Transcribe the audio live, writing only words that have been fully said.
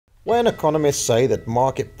When economists say that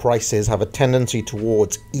market prices have a tendency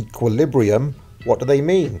towards equilibrium, what do they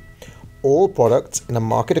mean? All products in a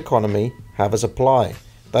market economy have a supply,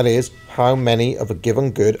 that is, how many of a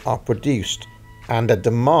given good are produced, and a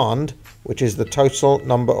demand, which is the total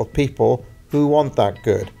number of people who want that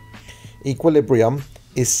good. Equilibrium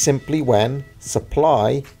is simply when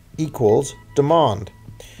supply equals demand.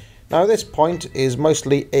 Now, this point is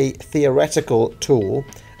mostly a theoretical tool,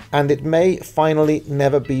 and it may finally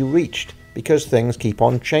never be reached because things keep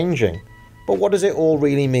on changing. But what does it all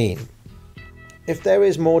really mean? If there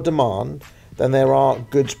is more demand than there are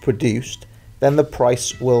goods produced, then the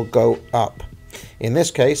price will go up. In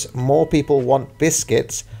this case, more people want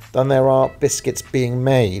biscuits than there are biscuits being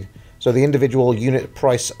made, so the individual unit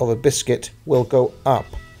price of a biscuit will go up.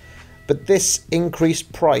 But this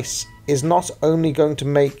increased price is not only going to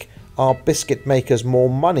make our biscuit makers more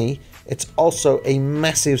money, it's also a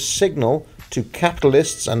massive signal to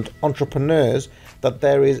capitalists and entrepreneurs that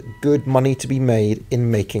there is good money to be made in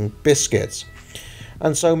making biscuits.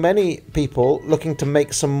 And so many people looking to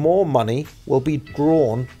make some more money will be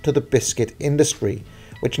drawn to the biscuit industry,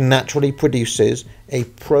 which naturally produces a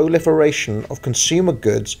proliferation of consumer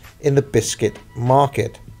goods in the biscuit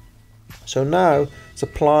market. So now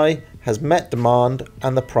supply has met demand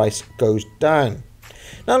and the price goes down.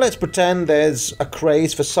 Now let's pretend there's a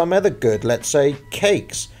craze for some other good, let's say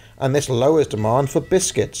cakes, and this lowers demand for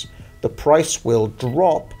biscuits. The price will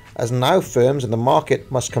drop as now firms in the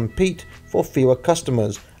market must compete for fewer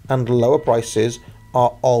customers, and lower prices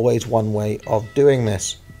are always one way of doing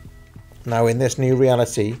this. Now in this new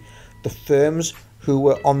reality, the firms who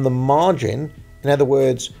were on the margin, in other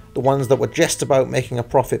words, the ones that were just about making a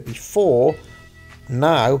profit before,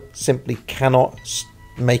 now simply cannot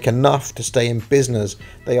make enough to stay in business.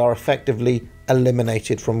 They are effectively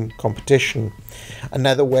eliminated from competition.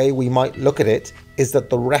 Another way we might look at it is that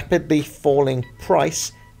the rapidly falling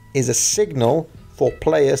price is a signal for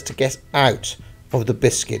players to get out of the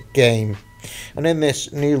biscuit game. And in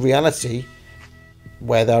this new reality,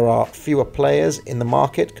 where there are fewer players in the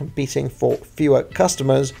market competing for fewer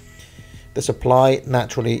customers, the supply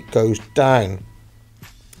naturally goes down.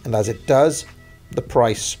 And as it does, the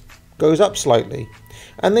price goes up slightly.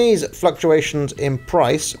 And these fluctuations in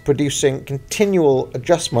price, producing continual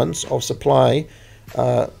adjustments of supply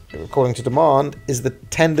according to demand, is the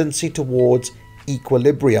tendency towards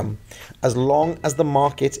equilibrium. As long as the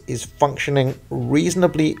market is functioning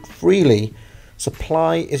reasonably freely,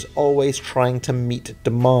 supply is always trying to meet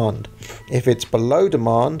demand. If it's below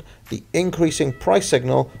demand, the increasing price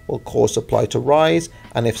signal will cause supply to rise,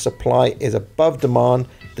 and if supply is above demand,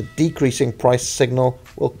 the decreasing price signal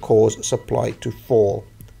will cause supply to fall.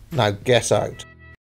 Now guess out.